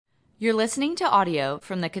You're listening to audio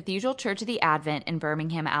from the Cathedral Church of the Advent in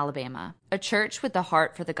Birmingham, Alabama, a church with the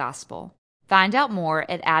heart for the gospel. Find out more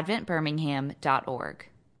at adventbirmingham.org.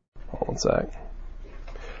 One sec.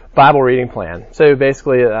 Bible reading plan. So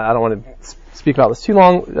basically, I don't want to speak about this too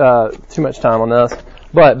much time on this,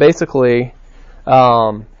 but basically,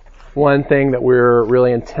 one thing that we're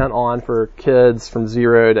really intent on for kids from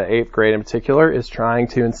 0 to 8th grade in particular is trying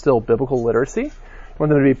to instill biblical literacy. We want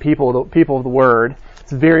them to be people of the Word.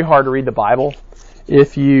 It's very hard to read the Bible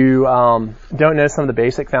if you don't know some of the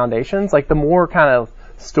basic foundations. Like the more kind of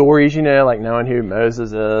stories you know, like knowing who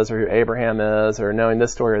Moses is or who Abraham is or knowing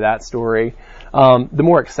this story or that story, the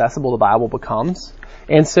more accessible the Bible becomes.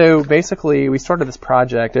 And so basically we started this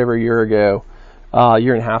project over a year ago, a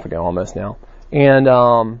year and a half ago almost now.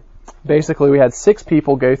 And basically we had 6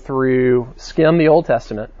 people go through, skim the Old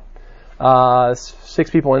Testament. 6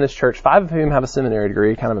 people in this church, 5 of whom have a seminary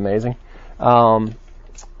degree, kind of amazing.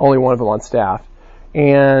 Only one of them on staff.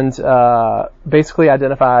 And basically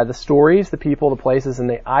identify the stories, the people, the places, and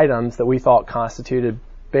the items that we thought constituted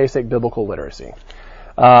basic biblical literacy.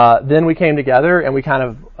 Then we came together and we kind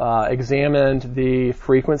of examined the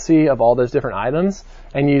frequency of all those different items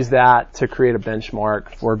and used that to create a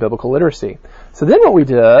benchmark for biblical literacy. So then what we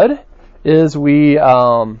did is we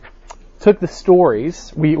took the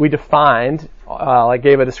stories, we defined,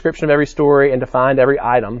 gave a description of every story and defined every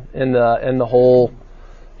item in the whole,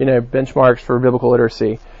 benchmarks for biblical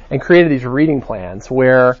literacy, and created these reading plans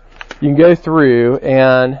where you can go through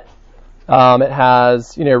and it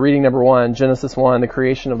has, reading number 1, Genesis 1, the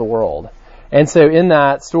creation of the world. And so in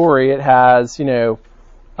that story, it has, an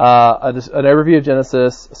overview of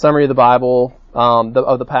Genesis, a summary of the Bible,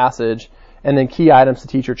 of the passage, and then key items to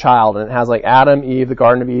teach your child. And it has Adam, Eve, the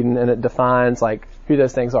Garden of Eden, and it defines who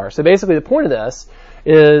those things are. So basically the point of this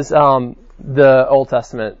is the Old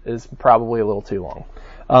Testament is probably a little too long.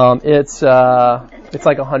 It's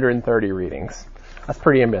 130 readings. That's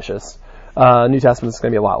pretty ambitious. New Testament is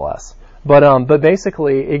going to be a lot less. But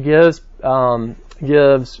basically it gives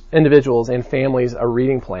individuals and families a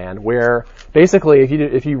reading plan where basically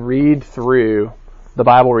if you read through the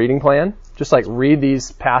Bible reading plan, just read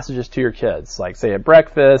these passages to your kids, say at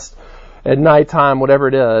breakfast, at nighttime, whatever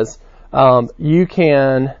it is, you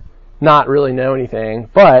can not really know anything,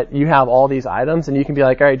 but you have all these items and you can be all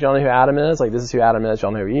right, do y'all know who Adam is? This is who Adam is. Y'all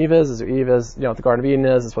know who Eve is? This is who Eve is. You know what the Garden of Eden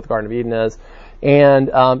is? This is what the Garden of Eden is. And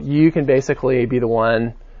you can basically be the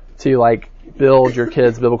one to build your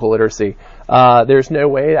kids' biblical literacy. There's no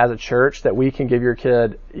way as a church that we can give your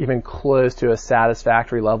kid even close to a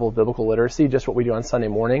satisfactory level of biblical literacy, just what we do on Sunday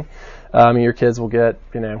morning. Your kids will get,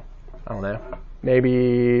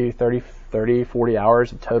 maybe 30, 40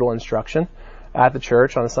 hours of total instruction at the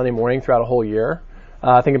church on a Sunday morning throughout a whole year.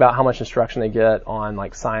 Think about how much instruction they get on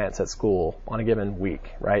science at school on a given week,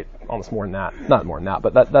 right? Almost more than that. Not more than that,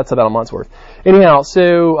 but that's about a month's worth. Anyhow,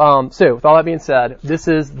 so with all that being said, this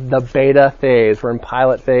is the beta phase. We're in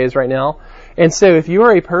pilot phase right now. And so if you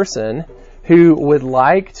are a person who would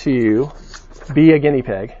like to be a guinea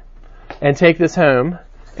pig and take this home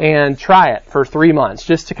and try it for 3 months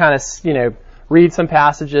just to kind of, read some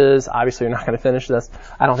passages. Obviously, you're not going to finish this.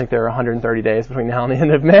 I don't think there are 130 days between now and the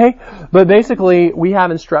end of May. But basically, we have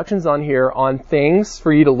instructions on here on things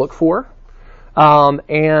for you to look for, and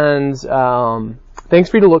things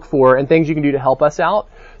for you to look for, and things you can do to help us out.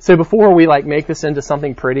 So before we make this into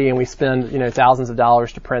something pretty and we spend thousands of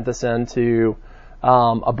dollars to print this into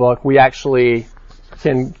a book, we actually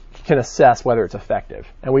can assess whether it's effective,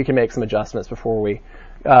 and we can make some adjustments before we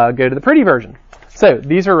go to the pretty version. So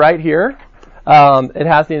these are right here. It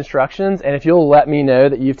has the instructions, and if you'll let me know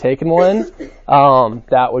that you've taken one,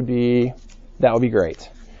 that would be great.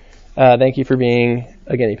 Thank you for being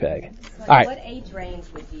a guinea pig. All right. What age range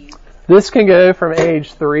would you? This can go from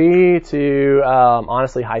age 3 to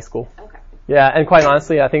honestly high school. Okay. Yeah, and quite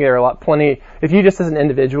honestly, I think there are plenty. If you just as an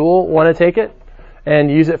individual want to take it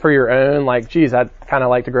and use it for your own, I'd kind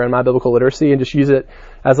of like to grow in my biblical literacy and just use it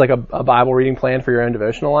as a Bible reading plan for your own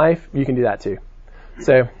devotional life, you can do that too.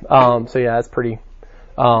 So yeah, it's pretty,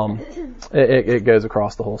 it goes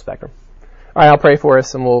across the whole spectrum. All right, I'll pray for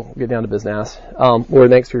us and we'll get down to business. Lord,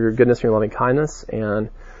 thanks for your goodness and your loving kindness, and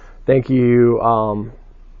thank you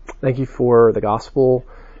for the gospel.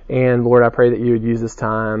 And Lord, I pray that you would use this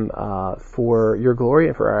time, for your glory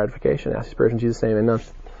and for our edification. I ask these prayers in Jesus' name, amen.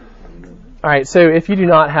 All right, so if you do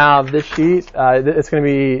not have this sheet, it's going to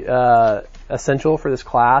be, essential for this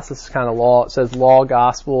class. This is kind of law. It says law,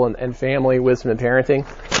 gospel, and family, wisdom, and parenting.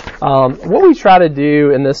 What we try to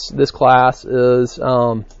do in this class is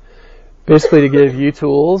basically to give you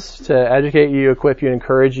tools to educate you, equip you, and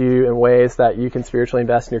encourage you in ways that you can spiritually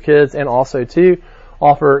invest in your kids, and also too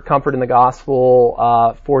offer comfort in the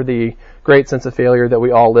gospel for the great sense of failure that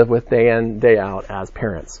we all live with day in, day out as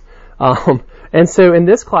parents. And so in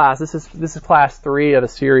this class, this is class 3 of a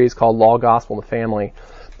series called Law, Gospel, and the Family.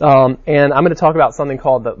 And I'm going to talk about something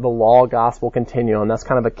called the Law, Gospel Continuum. That's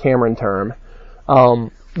kind of a Cameron term.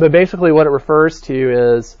 But basically what it refers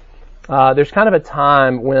to is there's kind of a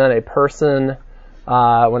time when a person,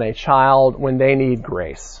 when a child, when they need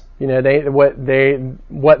grace. You know,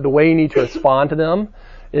 the way you need to respond to them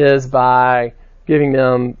is by giving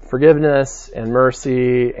them forgiveness and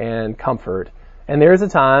mercy and comfort. And there is a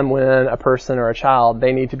time when a person or a child,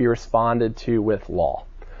 they need to be responded to with law.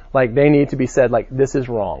 Like, they need to be said, like, this is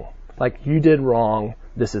wrong. Like, you did wrong.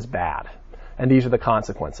 This is bad. And these are the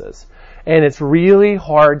consequences. And it's really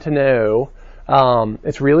hard to know,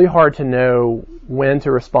 when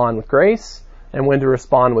to respond with grace and when to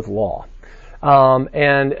respond with law.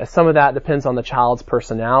 And some of that depends on the child's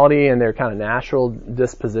personality and their kind of natural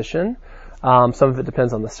disposition. Some of it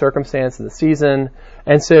depends on the circumstance and the season.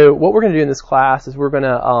 And so what we're going to do in this class is we're going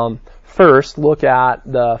to first look at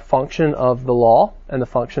the function of the law and the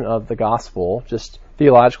function of the gospel, just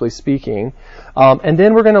theologically speaking. And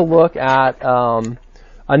then we're going to look at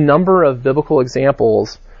a number of biblical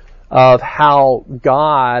examples of how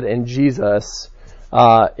God and Jesus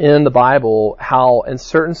in the Bible, how in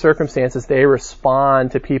certain circumstances they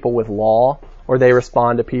respond to people with law or they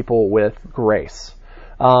respond to people with grace.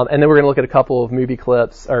 And then we're going to look at a couple of movie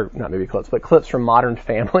clips, or not movie clips, but clips from Modern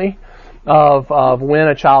Family of when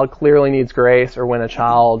a child clearly needs grace or when a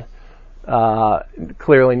child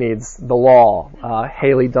clearly needs the law.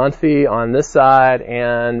 Haley Dunphy on this side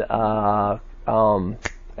and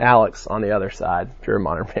Alex on the other side, if you're a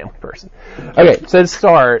Modern Family person. Okay, so to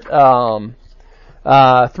start,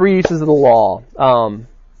 3 uses of the law.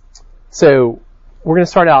 So we're going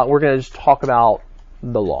to start out, we're going to just talk about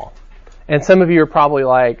the law. And some of you are probably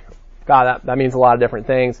like, God, that means a lot of different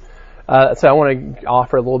things. So I want to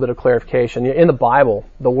offer a little bit of clarification. In the Bible,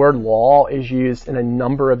 the word law is used in a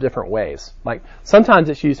number of different ways. Like, sometimes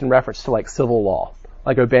it's used in reference to like civil law,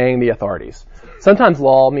 like obeying the authorities. Sometimes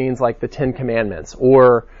law means like the 10 Commandments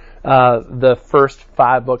or the first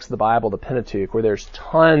 5 books of the Bible, the Pentateuch, where there's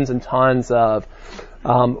tons and tons of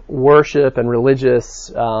worship and religious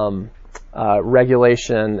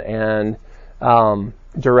regulation and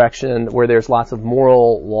direction, where there's lots of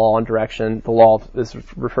moral law and direction. The law is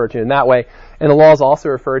referred to in that way. And the law is also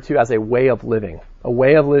referred to as a way of living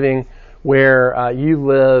where you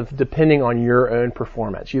live depending on your own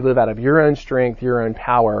performance. You live out of your own strength, your own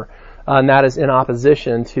power, and that is in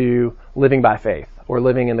opposition to living by faith or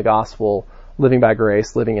living in the gospel, living by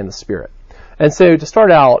grace, living in the Spirit. And so to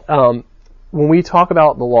start out, when we talk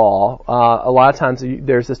about the law, a lot of times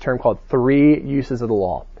there's this term called 3 uses of the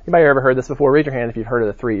law. Anybody ever heard this before? Raise your hand if you've heard of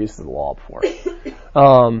the 3 uses of the law before.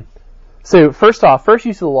 So first off, first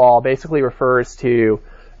use of the law basically refers to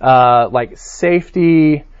like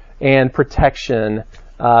safety and protection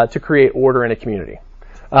to create order in a community.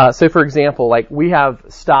 So for example, like we have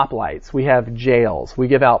stoplights, we have jails, we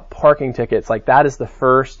give out parking tickets. Like that is the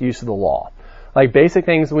first use of the law. Like basic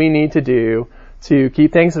things we need to do to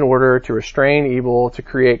keep things in order, to restrain evil, to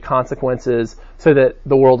create consequences so that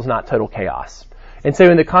the world is not total chaos. And so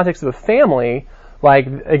in the context of a family, like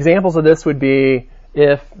examples of this would be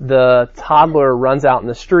if the toddler runs out in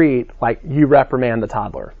the street, like you reprimand the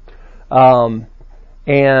toddler. And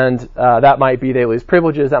that might be they lose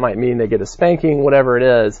privileges, that might mean they get a spanking, whatever it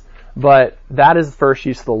is. But that is the first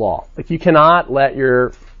use of the law. Like you cannot let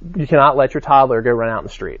your toddler go run out in the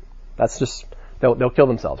street. That's just, they'll kill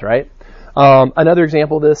themselves, right? Another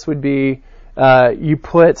example of this would be you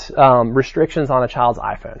put restrictions on a child's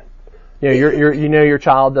iPhone. Your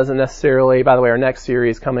child doesn't necessarily, by the way, our next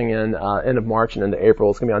series coming in end of March and into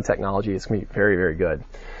April, it's going to be on technology. It's going to be very, very good.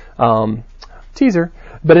 Teaser.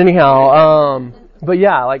 But anyhow, but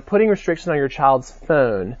yeah, like putting restrictions on your child's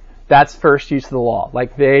phone, that's first use of the law.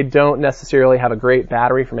 Like they don't necessarily have a great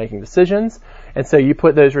battery for making decisions. And so you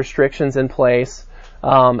put those restrictions in place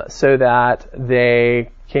so that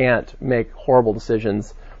they can't make horrible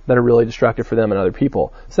decisions that are really destructive for them and other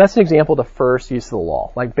people. So that's an example of the first use of the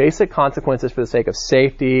law, like basic consequences for the sake of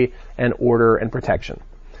safety and order and protection.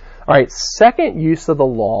 All right, second use of the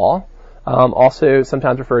law, also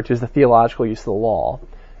sometimes referred to as the theological use of the law,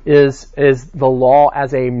 is the law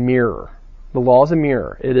as a mirror. The law is a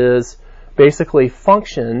mirror. It is basically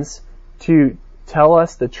functions to tell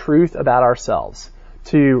us the truth about ourselves,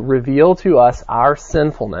 to reveal to us our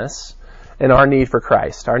sinfulness and our need for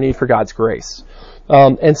Christ, our need for God's grace.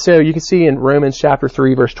 And so you can see in Romans chapter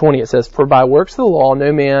 3, verse 20, it says, "For by works of the law,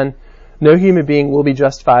 no human being will be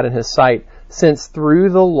justified in his sight, since through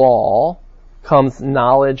the law comes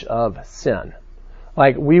knowledge of sin.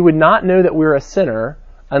 Like, we would not know that we're a sinner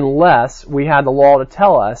unless we had the law to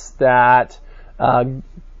tell us that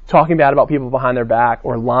talking bad about people behind their back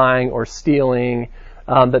or lying or stealing,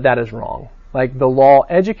 that is wrong. Like, the law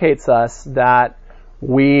educates us that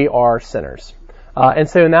we are sinners. And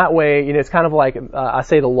so in that way, it's kind of like, I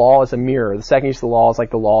say the law is a mirror. The second use of the law is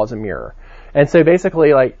like the law is a mirror. And so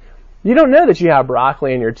basically, like, you don't know that you have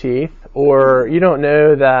broccoli in your teeth, or you don't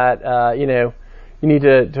know that, you need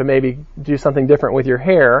to maybe do something different with your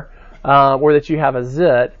hair, or that you have a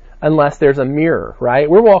zit, unless there's a mirror, right?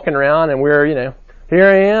 We're walking around and we're, here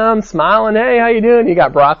I am, smiling, hey, how you doing? You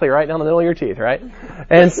got broccoli right down the middle of your teeth, right?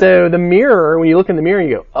 And so the mirror, when you look in the mirror,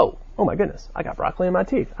 you go, oh my goodness, I got broccoli in my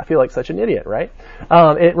teeth. I feel like such an idiot, right?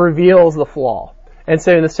 It reveals the flaw. And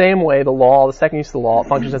so in the same way, the law, the second use of the law,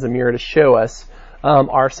 functions as a mirror to show us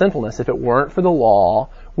our sinfulness. If it weren't for the law,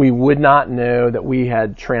 we would not know that we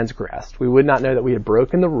had transgressed. We would not know that we had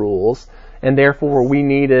broken the rules, and therefore we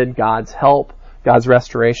needed God's help, God's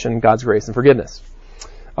restoration, God's grace and forgiveness.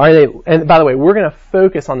 All right, and by the way, we're going to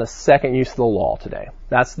focus on the second use of the law today.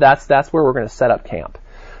 That's where we're going to set up camp.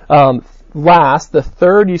 Last, the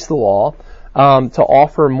third use of the law, to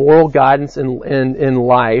offer moral guidance in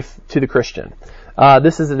life to the Christian.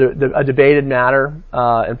 This is a debated matter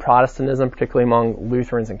in Protestantism, particularly among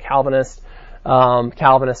Lutherans and Calvinists.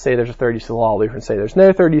 Calvinists say there's a third use of the law. Lutherans say there's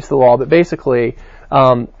no third use of the law. But basically,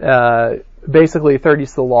 third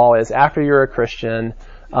use of the law is after you're a Christian,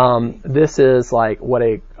 this is like what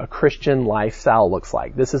a Christian lifestyle looks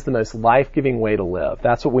like. This is the most life-giving way to live.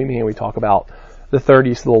 That's what we mean when we talk about the third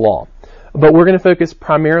use of the law. But we're going to focus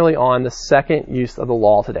primarily on the second use of the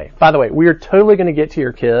law today. By the way, we are totally going to get to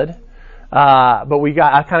your kid, but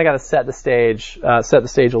I kind of got to set the stage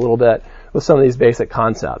a little bit with some of these basic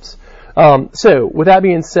concepts. So with that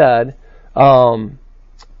being said,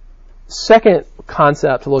 second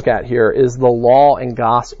concept to look at here is the law and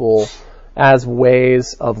gospel as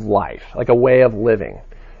ways of life, like a way of living.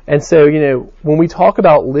 And so, when we talk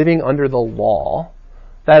about living under the law,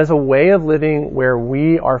 that is a way of living where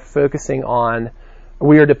we are depending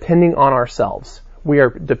on ourselves. We are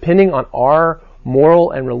depending on our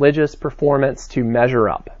moral and religious performance to measure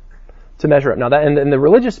up. Now, that in the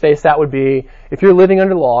religious space, that would be, if you're living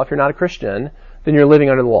under the law, if you're not a Christian, then you're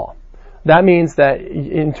living under the law. That means that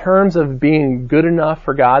in terms of being good enough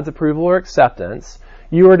for God's approval or acceptance,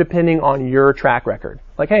 you are depending on your track record.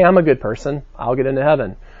 Like, hey, I'm a good person. I'll get into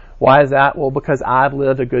heaven. Why is that? Well, because I've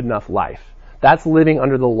lived a good enough life. That's living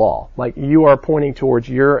under the law. Like, you are pointing towards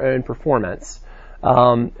your own performance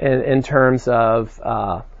in terms of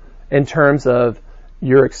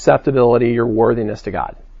your acceptability, your worthiness to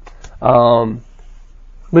God.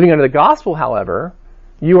 Living under the gospel, however,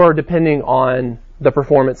 you are depending on the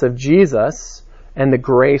performance of Jesus and the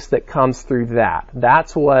grace that comes through that.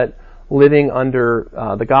 That's what living under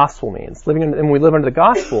the gospel means. And when we live under the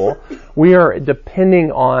gospel, we are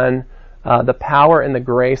depending on the power and the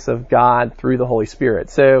grace of God through the Holy Spirit.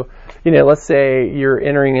 So, let's say you're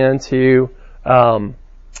entering into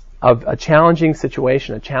a challenging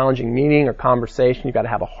situation, a challenging meeting or conversation. You've got to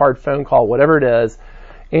have a hard phone call, whatever it is.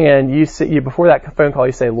 And before that phone call,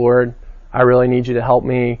 you say, Lord, I really need you to help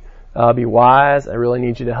me be wise. I really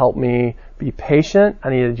need you to help me be patient. I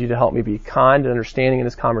need you to help me be kind and understanding in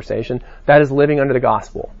this conversation. That is living under the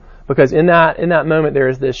gospel. Because in that moment, there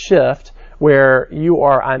is this shift where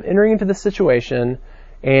I'm entering into this situation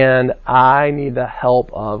and I need the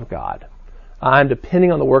help of God. I'm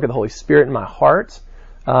depending on the work of the Holy Spirit in my heart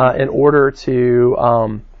in order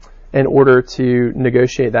to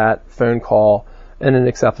negotiate that phone call in an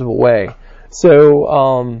acceptable way.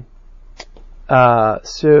 So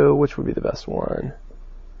which would be the best one?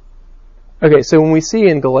 Okay, so when we see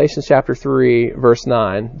in Galatians chapter 3, verse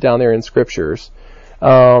 9, down there in scriptures,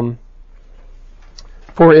 for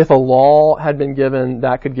if a law had been given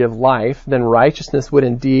that could give life, then righteousness would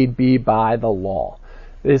indeed be by the law.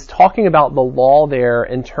 It is talking about the law there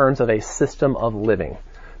in terms of a system of living.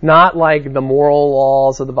 Not like the moral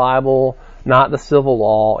laws of the Bible, not the civil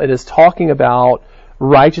law. It is talking about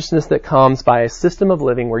righteousness that comes by a system of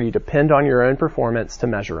living where you depend on your own performance to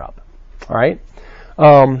measure up. All right?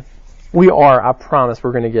 I promise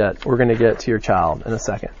we're going to get to your child in a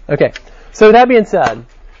second. Okay. So that being said,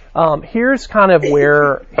 here's starting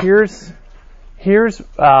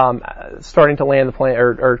to land the plane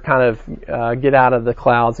or kind of get out of the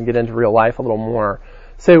clouds and get into real life a little more.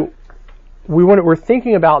 So we're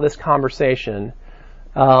thinking about this conversation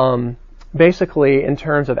basically in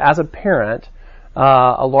terms of, as a parent,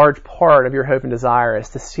 a large part of your hope and desire is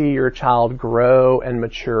to see your child grow and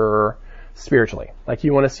mature spiritually. Like,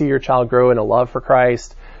 you want to see your child grow in a love for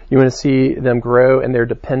Christ. You want to see them grow in their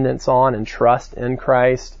dependence on and trust in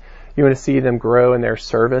Christ. You want to see them grow in their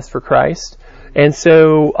service for Christ. And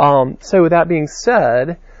so with that being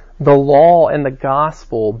said, the law and the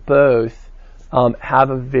gospel both are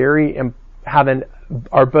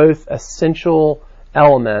both essential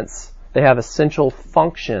elements. They have essential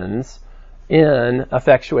functions in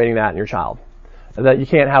effectuating that in your child. That you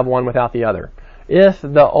can't have one without the other. If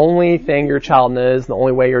the only thing your child knows, the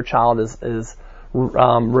only way your child is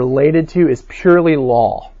related to is purely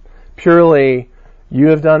law, purely you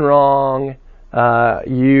have done wrong,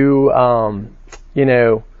 you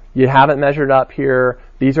haven't measured up here,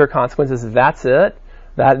 these are consequences, that's it,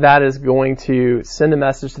 that is going to send a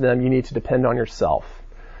message to them, you need to depend on yourself.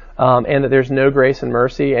 And that there's no grace and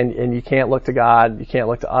mercy, and you can't look to God, you can't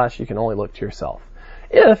look to us, you can only look to yourself.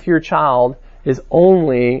 If your child is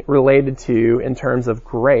only related to in terms of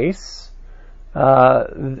grace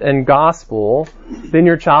and gospel, then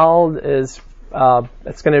your child is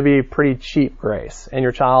it's going to be pretty cheap grace, and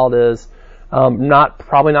your child is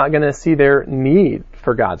probably not going to see their need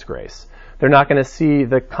for God's grace. They're not going to see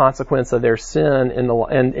the consequence of their sin in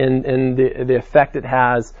the effect it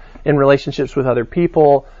has in relationships with other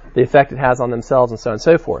people, the effect it has on themselves, and so on and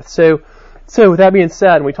so forth. So with that being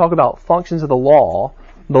said, when we talk about functions of the law,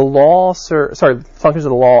 functions of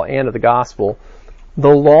the law and of the gospel, the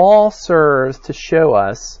law serves to show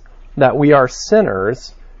us that we are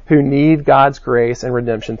sinners who need God's grace and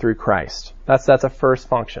redemption through Christ. That's a first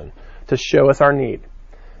function, to show us our need.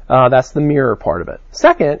 That's the mirror part of it.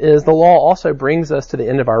 Second is the law also brings us to the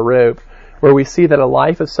end of our rope, where we see that a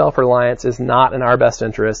life of self-reliance is not in our best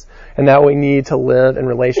interest, and that we need to live in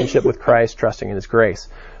relationship with Christ, trusting in His grace.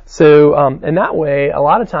 So in that way, a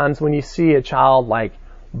lot of times when you see a child like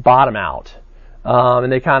bottom out,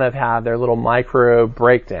 and they kind of have their little micro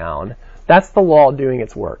breakdown, that's the law doing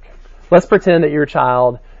its work. Let's pretend that your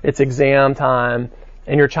child, it's exam time,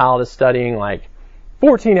 and your child is studying like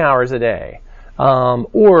 14 hours a day.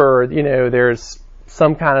 Or there's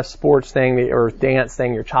some kind of sports thing or dance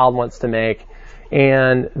thing your child wants to make,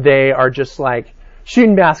 and they are just like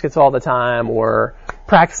shooting baskets all the time or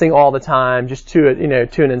practicing all the time, just to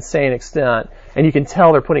an insane extent. And you can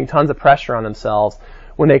tell they're putting tons of pressure on themselves.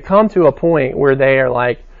 When they come to a point where they are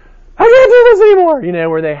like, I can't do this anymore,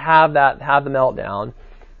 where they have the meltdown,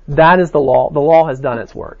 that is the law. The law has done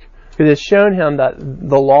its work. Because it's shown him that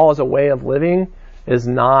the law as a way of living is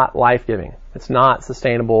not life-giving. It's not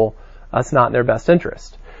sustainable. It's not in their best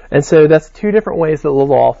interest. And so that's two different ways that the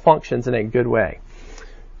law functions in a good way.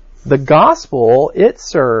 The gospel, it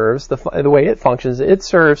serves, the way it functions, it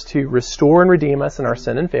serves to restore and redeem us in our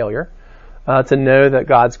sin and failure, to know that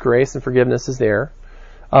God's grace and forgiveness is there.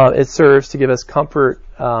 It serves to give us comfort,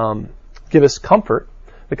 the comfort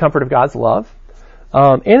of God's love.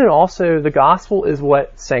 And it also, the gospel is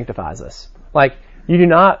what sanctifies us. Like, you're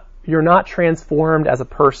not transformed as a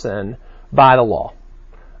person by the law.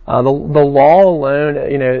 The law alone,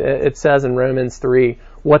 it says in Romans 3,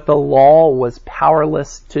 what the law was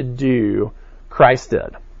powerless to do, Christ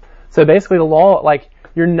did. So basically the law,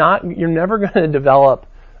 you're never going to develop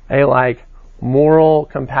a moral,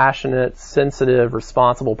 compassionate, sensitive,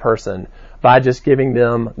 responsible person by just giving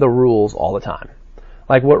them the rules all the time.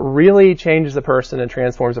 What really changes a person and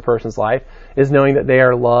transforms a person's life is knowing that they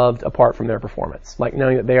are loved apart from their performance.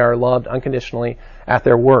 Knowing that they are loved unconditionally at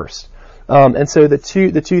their worst. And so the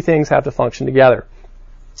two things have to function together.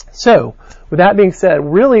 So, with that being said,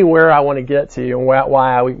 really where I want to get to and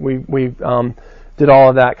why we did all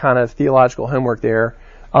of that kind of theological homework there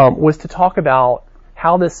was to talk about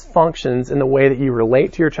how this functions in the way that you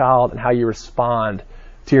relate to your child and how you respond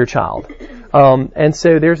to your child. And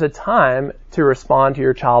so there's a time to respond to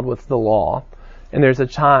your child with the law, and there's a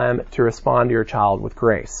time to respond to your child with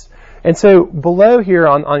grace. And so below here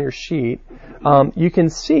on your sheet, you can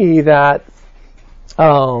see that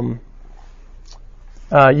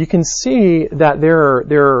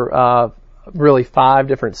there are really 5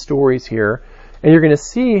 different stories here, and you're going to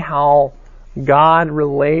see how God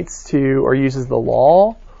relates to or uses the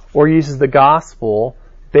law or uses the gospel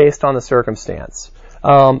based on the circumstance.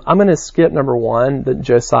 I'm going to skip number 1, that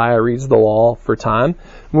Josiah reads the law for time.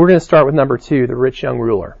 We're going to start with number 2, the rich young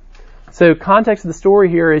ruler. So context of the story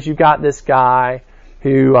here is you've got this guy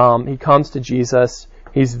who he comes to Jesus.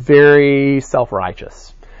 He's very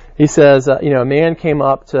self-righteous. He says, a man came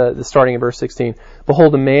up to, starting in verse 16,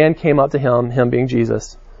 behold, a man came up to him being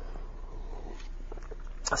Jesus,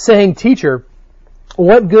 saying, Teacher,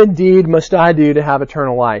 what good deed must I do to have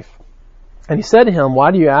eternal life? And he said to him,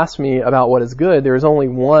 why do you ask me about what is good? There is only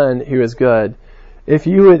one who is good. If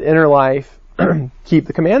you would enter life, keep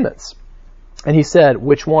the commandments. And he said,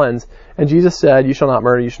 which ones? And Jesus said, you shall not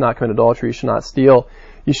murder, you shall not commit adultery, you shall not steal,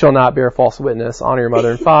 you shall not bear false witness, honor your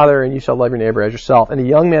mother and father, and you shall love your neighbor as yourself. And the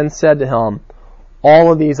young man said to him,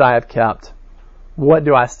 all of these I have kept. What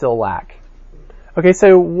do I still lack? Okay,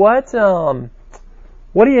 so what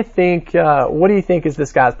do you think is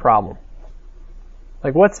this guy's problem?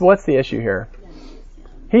 Like, what's the issue here?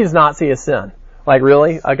 He does not see a sin. Like,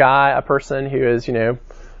 really? A person who is,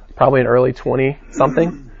 probably an early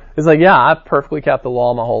 20-something, is like, yeah, I've perfectly kept the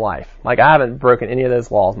law my whole life. Like, I haven't broken any of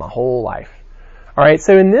those laws my whole life. Alright,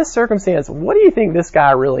 so in this circumstance, what do you think this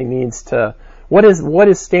guy really needs to, what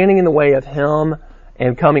is standing in the way of him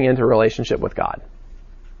and coming into a relationship with God?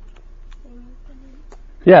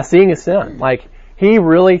 Yeah, seeing his sin. Like, he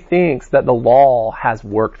really thinks that the law has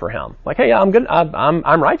worked for him. Like, hey, I'm good,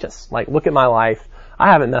 I'm righteous. Like, look at my life.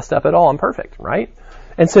 I haven't messed up at all. I'm perfect, right?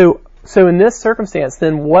 And so in this circumstance,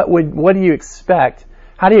 then what do you expect?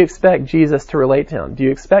 How do you expect Jesus to relate to him? Do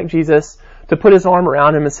you expect Jesus to put his arm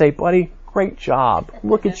around him and say, buddy, great job.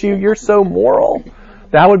 Look at you. You're so moral.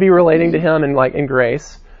 That would be relating to him in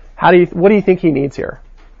grace. What do you think he needs here?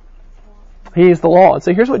 He needs the law. And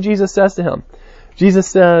so here's what Jesus says to him. Jesus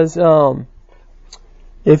says,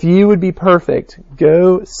 if you would be perfect,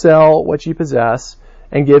 go sell what you possess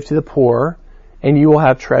and give to the poor, and you will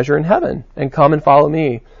have treasure in heaven, and come and follow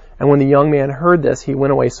me. And when the young man heard this, he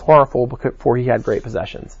went away sorrowful, for he had great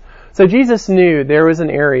possessions. So Jesus knew there was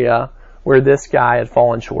an area where this guy had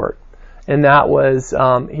fallen short, and that was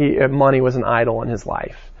money was an idol in his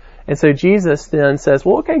life. And so Jesus then says,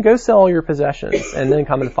 well, okay, go sell all your possessions, and then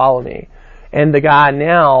come and follow me. And the guy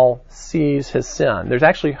now sees his sin. There's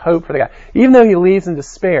actually hope for the guy. Even though he leaves in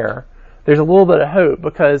despair, there's a little bit of hope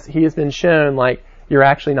because he has been shown, like, you're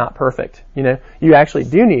actually not perfect. You actually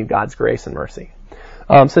do need God's grace and mercy.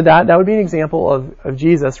 So that would be an example of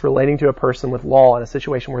Jesus relating to a person with law in a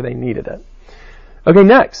situation where they needed it. Okay,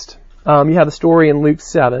 next, you have a story in Luke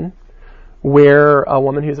 7 where a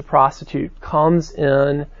woman who's a prostitute comes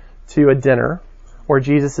in to a dinner where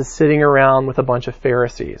Jesus is sitting around with a bunch of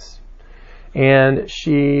Pharisees. And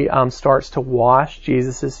she starts to wash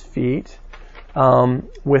Jesus' feet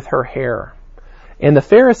with her hair. And the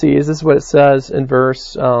Pharisees, this is what it says in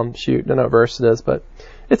verse, don't know what verse it is, but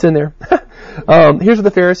it's in there. Here's what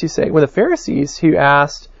the Pharisees say. When the Pharisees who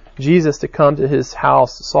asked Jesus to come to his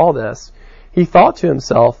house saw this, he thought to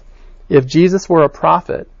himself, if Jesus were a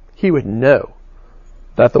prophet, he would know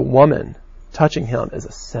that the woman touching him is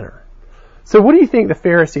a sinner. So what do you think the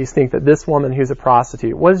Pharisees think that this woman who's a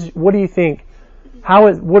prostitute, what do you think,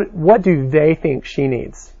 what do they think she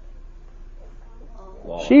needs?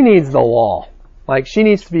 Law. She needs the law. Like, she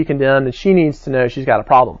needs to be condemned and she needs to know she's got a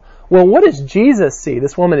problem. Well, what does Jesus see?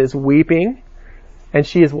 This woman is weeping and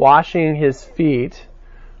she is washing his feet.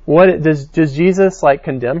 What does Jesus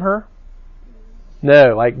condemn her?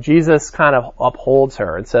 No, Jesus kind of upholds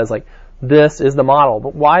her and says this is the model.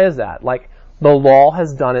 But why is that? The law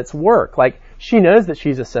has done its work. She knows that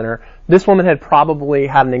she's a sinner. This woman had probably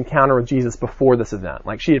had an encounter with Jesus before this event.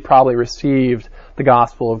 She had probably received the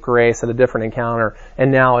gospel of grace at a different encounter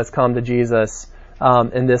and now has come to Jesus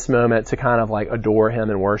in this moment to kind of adore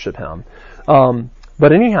him and worship him.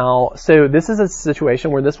 But anyhow, so this is a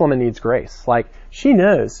situation where this woman needs grace. She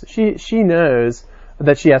knows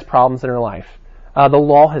that she has problems in her life. The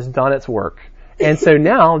law has done its work. And so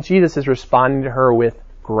now Jesus is responding to her with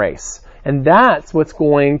grace. And that's what's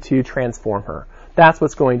going to transform her. That's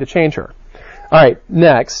what's going to change her. All right,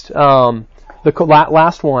 next, the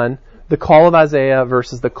last one, the call of Isaiah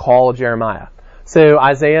versus the call of Jeremiah. So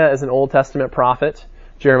Isaiah is an Old Testament prophet,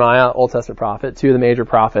 Jeremiah, Old Testament prophet, two of the major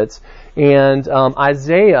prophets. And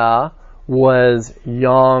Isaiah was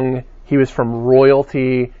young. He was from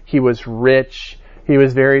royalty. He was rich. He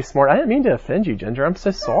was very smart. I didn't mean to offend you, Ginger. I'm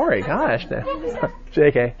so sorry. Gosh. No.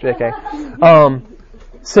 JK.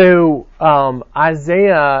 So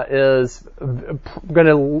Isaiah is going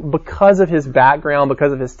to, because of his background,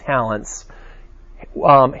 because of his talents,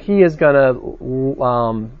 he is going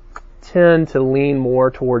to tend to lean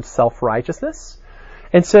more towards self-righteousness.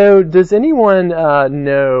 And so does anyone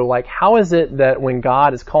know, how is it that when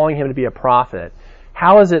God is calling him to be a prophet,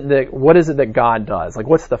 what is it that God does?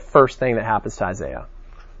 What's the first thing that happens to Isaiah?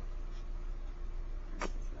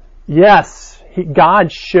 Yes,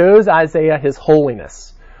 God shows Isaiah his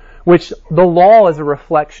holiness, which the law is a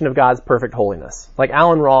reflection of God's perfect holiness.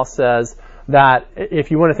 Alan Ross says that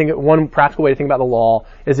if you want to think, one practical way to think about the law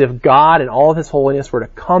is if God in all of his holiness were to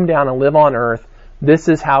come down and live on earth, this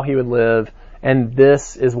is how he would live, and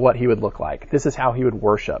this is what he would look like. This is how he would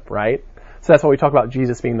worship, right? So that's why we talk about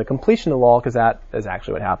Jesus being the completion of the law, because that is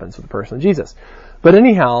actually what happens with the person of Jesus. But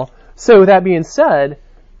anyhow, so with that being said,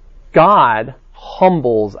 God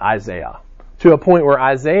humbles Isaiah to a point where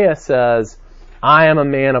Isaiah says, I am a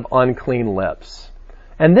man of unclean lips.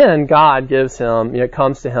 And then God gives him,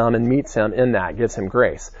 comes to him and meets him in that, gives him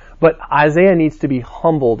grace. But Isaiah needs to be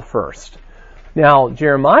humbled first. Now,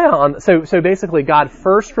 Jeremiah, so basically God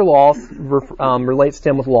first relates to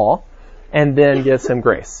him with law and then gives him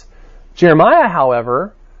grace. Jeremiah,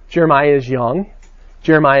 however, Jeremiah is young.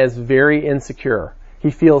 Jeremiah is very insecure.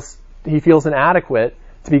 He feels inadequate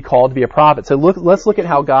to be called to be a prophet. So let's look at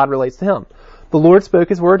how God relates to him. The Lord spoke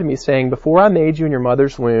his word to me, saying, before I made you in your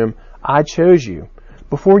mother's womb, I chose you.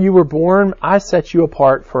 Before you were born, I set you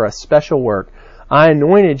apart for a special work. I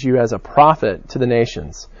anointed you as a prophet to the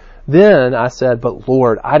nations. Then I said, but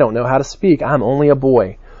Lord, I don't know how to speak. I'm only a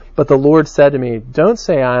boy. But the Lord said to me, don't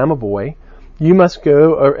say I am a boy. You must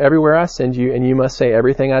go everywhere I send you, and you must say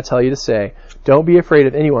everything I tell you to say. Don't be afraid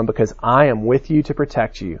of anyone, because I am with you to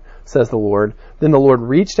protect you, says the Lord. Then the Lord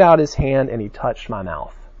reached out his hand, and he touched my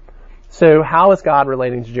mouth. So how is God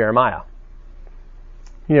relating to Jeremiah?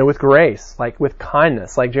 With grace, with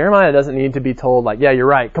kindness. Jeremiah doesn't need to be told, yeah, you're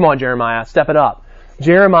right. Come on, Jeremiah, step it up.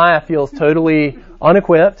 Jeremiah feels totally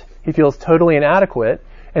unequipped. He feels totally inadequate.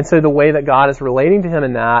 And so the way that God is relating to him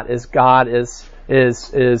in that is God is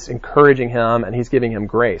encouraging him, and he's giving him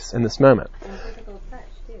grace in this moment.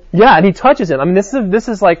 Yeah, and he touches him. I mean, this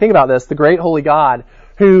is think about this, the great holy God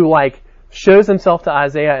who shows himself to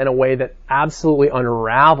Isaiah in a way that absolutely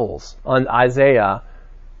unravels on Isaiah.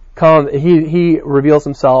 He reveals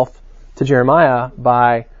himself to Jeremiah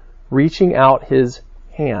by reaching out his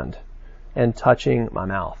hand and touching my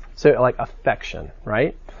mouth. So affection,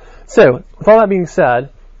 right? So with all that being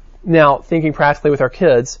said, now thinking practically with our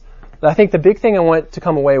kids, I think the big thing I want to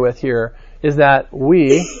come away with here is that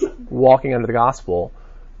we, walking under the gospel,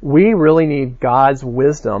 we really need God's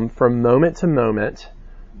wisdom from moment to moment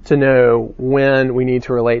to know when we need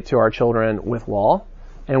to relate to our children with law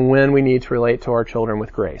and when we need to relate to our children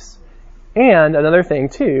with grace. And another thing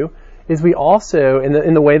too is we also,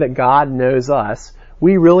 in the way that God knows us,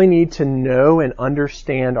 we really need to know and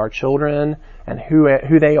understand our children and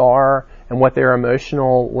who they are and what their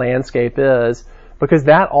emotional landscape is, because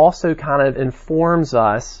that also kind of informs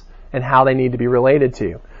us and how they need to be related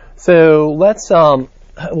to. So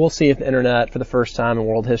we'll see if the internet for the first time in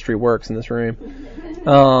world history works in this room.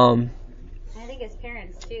 I think as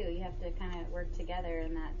parents too, you have to kind of work together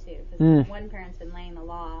in that too, because one parent's been laying the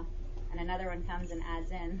law, and another one comes and adds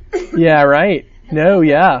in. Yeah, right. No,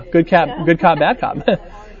 yeah, good cop, bad cop. All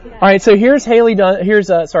right, so here's Alex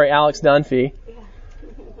Dunphy.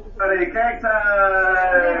 Study cake time!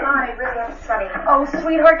 I really have to study. Oh,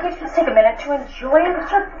 sweetheart, can't you just take a minute to enjoy it?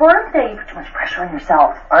 It's your birthday. You put too much pressure on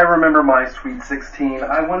yourself. I remember my Sweet 16.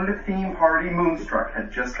 I wanted a theme party. Moonstruck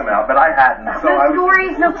had just come out, but I hadn't. So no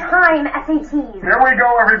stories, no time, SATs. Here we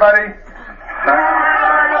go, everybody.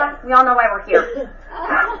 We all know why we're here.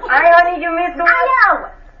 Hi, honey, you missed one.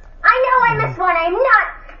 I know I missed one. I'm not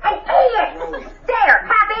an idiot. There,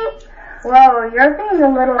 happy? Whoa, you're being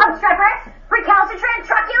a little... Obstreperous? Recalcitrant?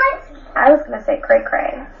 Truculent? I was going to say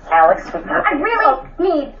cray-cray. Alex, I really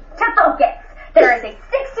need to focus. There is a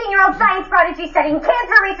 16-year-old science prodigy studying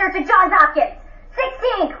cancer research at Johns Hopkins.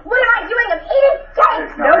 16! What am I doing? I'm eating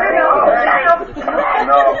cake! No.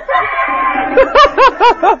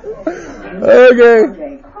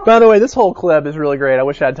 Okay. By the way, this whole clip is really great. I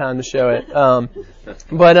wish I had time to show it.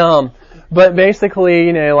 But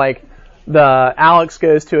basically, the Alex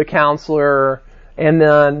goes to a counselor, and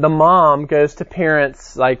then the mom goes to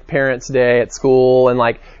parents day at school,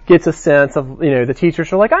 and gets a sense of, the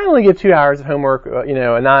teachers are I only give 2 hours of homework,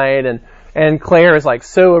 a night, and Claire is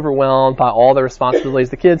so overwhelmed by all the responsibilities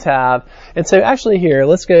the kids have. And so actually here,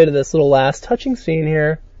 let's go to this little last touching scene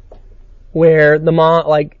here, where the mom,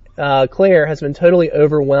 Claire has been totally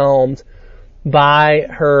overwhelmed by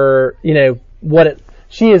her,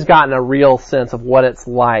 she has gotten a real sense of what it's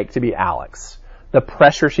like to be Alex. The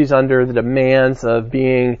pressure she's under, the demands of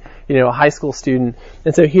being, a high school student.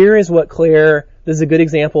 And so here is what this is a good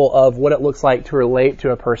example of what it looks like to relate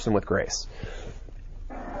to a person with grace.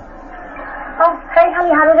 Oh, hey,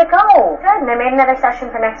 honey, how did it go? Good, and I made another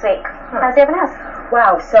session for next week. How's everyone else?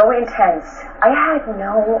 Wow, so intense. I had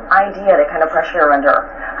no idea the kind of pressure you're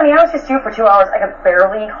under. Honey, I was just you for 2 hours. I could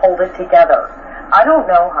barely hold it together. I don't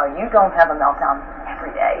know how you don't have a meltdown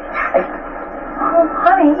every day. Oh,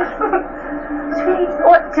 honey. Sweetie,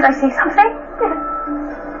 what, did I say something?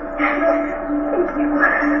 Thank you.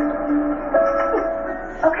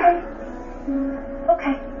 Okay.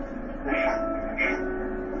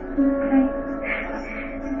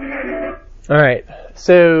 All right.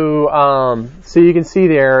 So you can see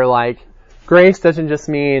there, grace doesn't just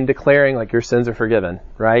mean declaring like your sins are forgiven,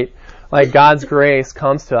 right? Like God's grace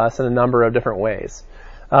comes to us in a number of different ways.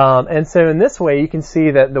 And so in this way, you can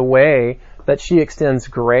see that the way that she extends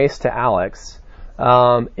grace to Alex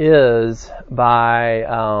is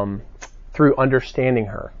by through understanding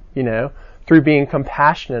her, through being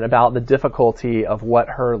compassionate about the difficulty of what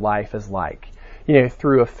her life is like,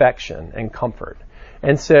 through affection and comfort.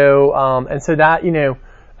 And so that,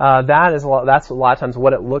 that's a lot of times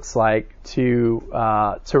what it looks like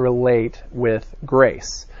to relate with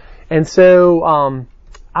grace. And so,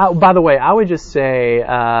 by the way, I would say,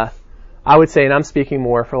 and I'm speaking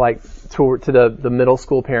more for like to the middle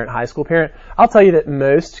school parent, high school parent. I'll tell you that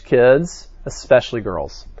most kids, especially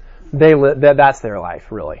girls, that's their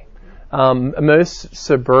life really. Most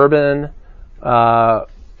suburban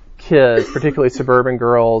kids, particularly suburban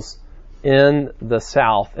girls in the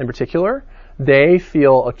South in particular, they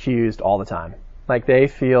feel accused all the time. Like they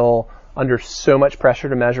feel under so much pressure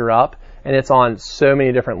to measure up, and it's on so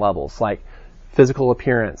many different levels, like physical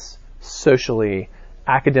appearance, socially,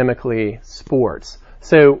 academically, sports.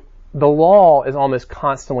 So the law is almost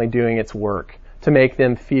constantly doing its work to make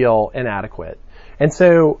them feel inadequate. And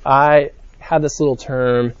so I had this little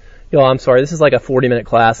term, I'm sorry, this is like a 40-minute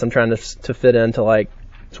class. I'm trying to fit into like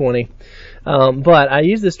 20. But I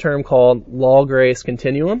use this term called law grace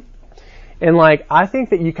continuum. And like, I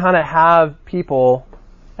think that you kind of have people,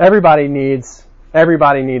 everybody needs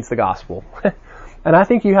the gospel. And I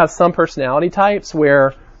think you have some personality types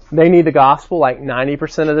where they need the gospel like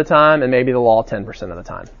 90% of the time and maybe the law 10% of the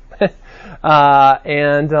time.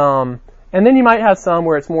 And then you might have some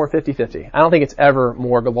where it's more 50-50. I don't think it's ever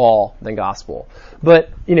more law than gospel. But,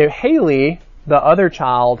 Haley, the other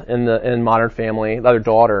child in Modern Family, the other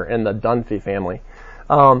daughter in the Dunphy family,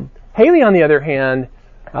 Haley, on the other hand,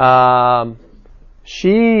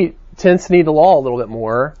 she tends to need the law a little bit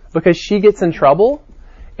more because she gets in trouble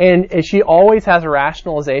and she always has a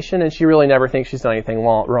rationalization and she really never thinks she's done anything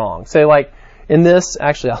wrong. So like in this,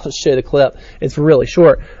 actually I'll just show you the clip. It's really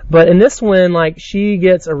short. But in this one, like she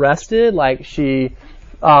gets arrested, like she's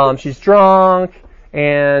drunk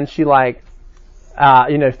and she like,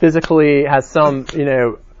 physically has some,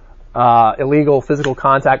 illegal physical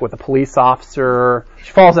contact with a police officer.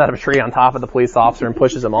 She falls out of a tree on top of the police officer and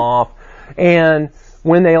pushes him off. And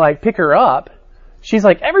when they like pick her up, she's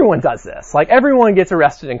like, everyone does this. Like everyone gets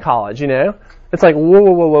arrested in college, It's like,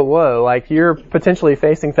 whoa. Like you're potentially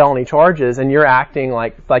facing felony charges and you're acting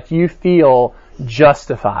like you feel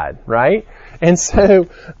justified, right? And so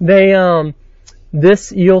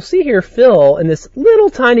you'll see here Phil in this little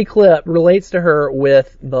tiny clip relates to her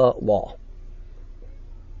with the law.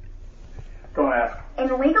 Go ahead. In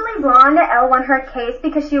Legally Blonde, Elle won her case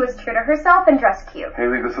because she was true to herself and dressed cute.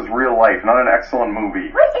 Haley, this is real life, not an excellent movie.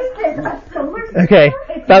 What is this? A solar system? Okay.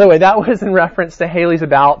 By the way, that was in reference to Haley's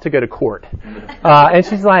about to go to court. And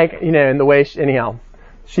she's like, in the way,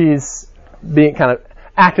 she's being kind of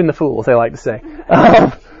acting the fool, as they like to say.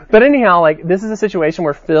 But anyhow, like, this is a situation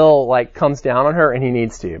where Phil, like, comes down on her and he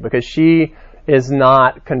needs to because she is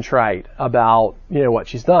not contrite about, what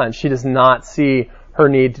she's done. She does not see her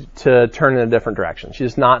need to turn in a different direction. She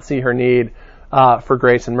does not see her need for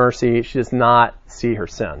grace and mercy. She does not see her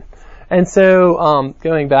sin. And so,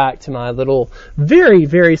 going back to my little, very,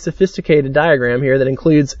 very sophisticated diagram here that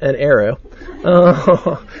includes an arrow.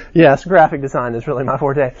 Yes, graphic design is really my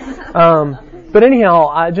forte. But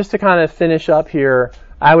anyhow, just to kind of finish up here,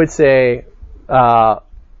 I would say,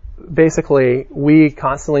 basically, we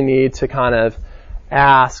constantly need to kind of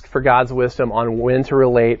ask for God's wisdom on when to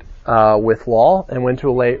relate with law and when to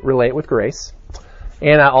relate with grace.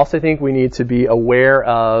 And I also think we need to be aware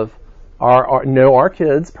of know our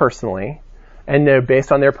kids personally and know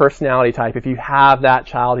based on their personality type. If you have that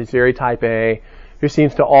child who's very type A, who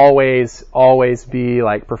seems to always be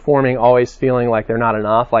like performing, always feeling like they're not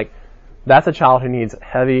enough, like that's a child who needs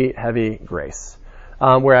heavy, heavy grace.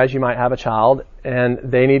 Whereas you might have a child and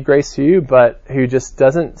they need grace too, but who just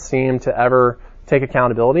doesn't seem to ever take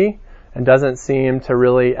accountability and doesn't seem to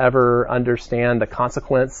really ever understand the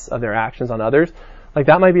consequence of their actions on others. Like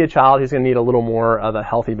that might be a child who's going to need a little more of a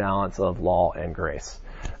healthy balance of law and grace.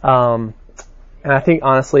 And I think,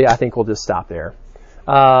 honestly, we'll just stop there.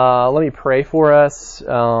 Let me pray for us.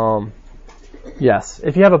 Yes,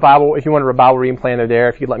 if you have a Bible, if you want a Bible reading plan, they're there.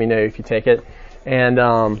 If you could let me know if you take it. And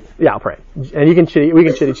I'll pray. And we can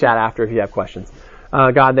chitty chat after if you have questions.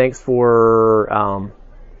 God, thanks for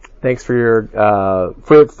your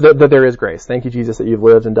that there is grace. Thank you, Jesus, that you've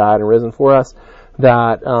lived and died and risen for us.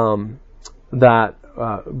 That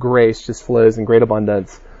grace just flows in great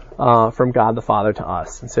abundance from God the Father to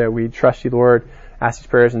us. And so we trust you, Lord. Ask these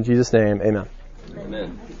prayers in Jesus' name. Amen.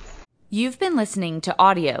 Amen. You've been listening to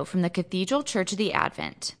audio from the Cathedral Church of the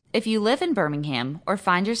Advent. If you live in Birmingham or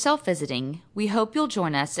find yourself visiting, we hope you'll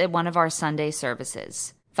join us at one of our Sunday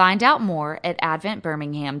services. Find out more at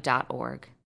adventbirmingham.org.